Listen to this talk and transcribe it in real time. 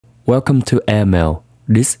Welcome to Airmail.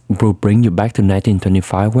 This will bring you back to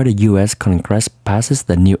 1925, where the U.S. Congress passes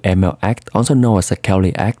the new Airmail Act, also known as the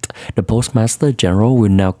Kelly Act. The Postmaster General will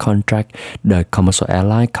now contract the commercial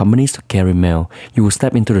airline companies to carry mail. You will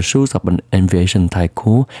step into the shoes of an aviation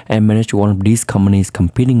tycoon and manage one of these companies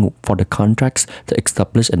competing for the contracts to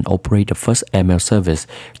establish and operate the first airmail service.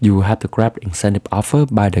 You will have to grab the incentive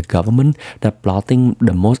offered by the government that plotting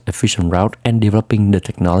the most efficient route and developing the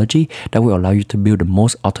technology that will allow you to build the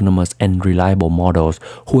most autonomous and reliable models.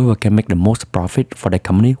 Whoever can make the most profit for the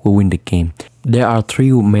company will win the game. There are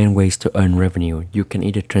three main ways to earn revenue. You can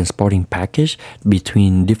either transporting package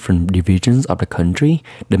between different divisions of the country.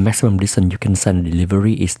 The maximum distance you can send a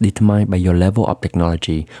delivery is determined by your level of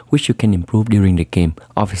technology, which you can improve during the game.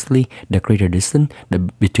 Obviously, the greater distance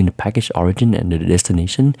between the package origin and the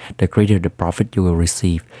destination, the greater the profit you will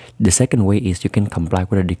receive. The second way is you can comply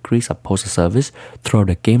with a decrease of postal service. Throughout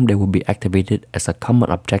the game, they will be activated as a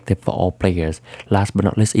common objective for all players. Last but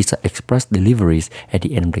not least is express deliveries. At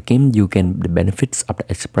the end of the game, you can the benefits of the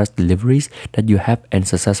express deliveries that you have and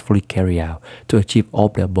successfully carry out. To achieve all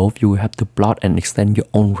the above, you will have to plot and extend your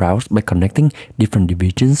own routes by connecting different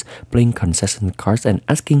divisions, playing concession cards, and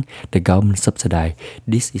asking the government subsidy.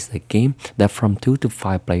 This is a game that from 2 to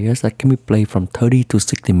 5 players that can be played from 30 to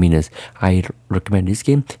 60 minutes. I recommend this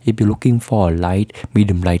game if you're looking for a light,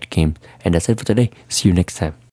 medium light game. And that's it for today. See you next time.